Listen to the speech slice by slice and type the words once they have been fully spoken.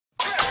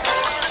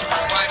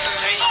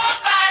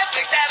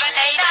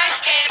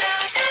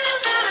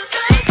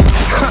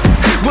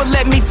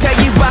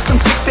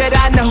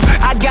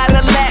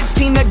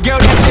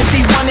she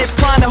want it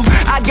pronto.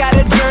 I got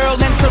a girl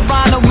in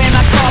Toronto, man,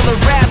 I call her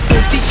Raptor.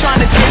 She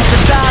tryna chase the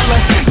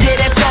dollar, yeah,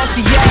 that's all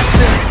she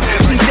after.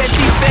 She said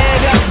she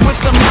fed up with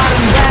the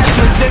modern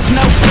rappers. There's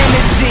no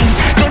energy,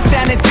 this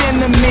sounded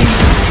thin to me,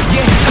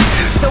 yeah.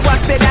 So I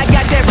said I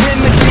got that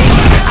remedy,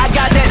 I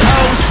got that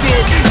old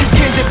shit, you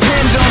can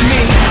depend on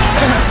me.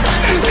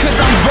 Cause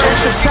I'm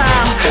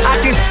versatile, I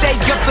can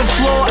shake up the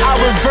floor,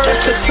 I'll reverse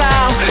the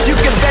tile. You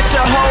can bet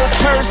your whole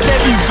purse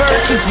every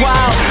verse is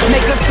wild.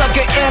 Make a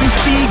sucker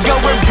MC go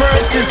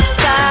reverse his